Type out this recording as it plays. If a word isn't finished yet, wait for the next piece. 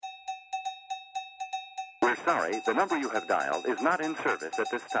We're sorry, the number you have dialed is not in service at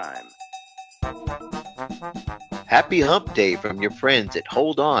this time. Happy Hump Day from your friends at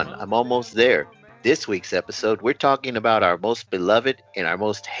Hold On, I'm Almost There. This week's episode, we're talking about our most beloved and our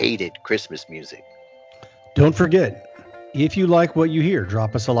most hated Christmas music. Don't forget, if you like what you hear,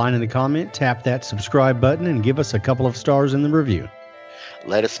 drop us a line in the comment, tap that subscribe button, and give us a couple of stars in the review.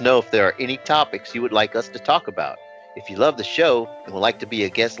 Let us know if there are any topics you would like us to talk about. If you love the show and would like to be a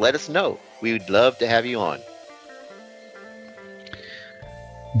guest, let us know. We would love to have you on.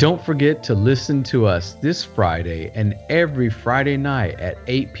 Don't forget to listen to us this Friday and every Friday night at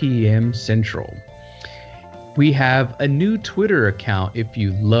 8 p.m. Central. We have a new Twitter account if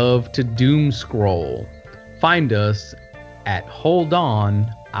you love to doom scroll. Find us at Hold On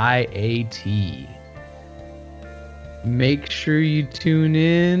IAT. Make sure you tune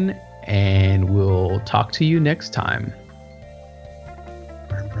in, and we'll talk to you next time.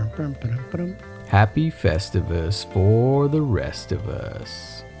 Happy Festivus for the rest of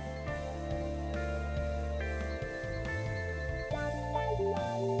us.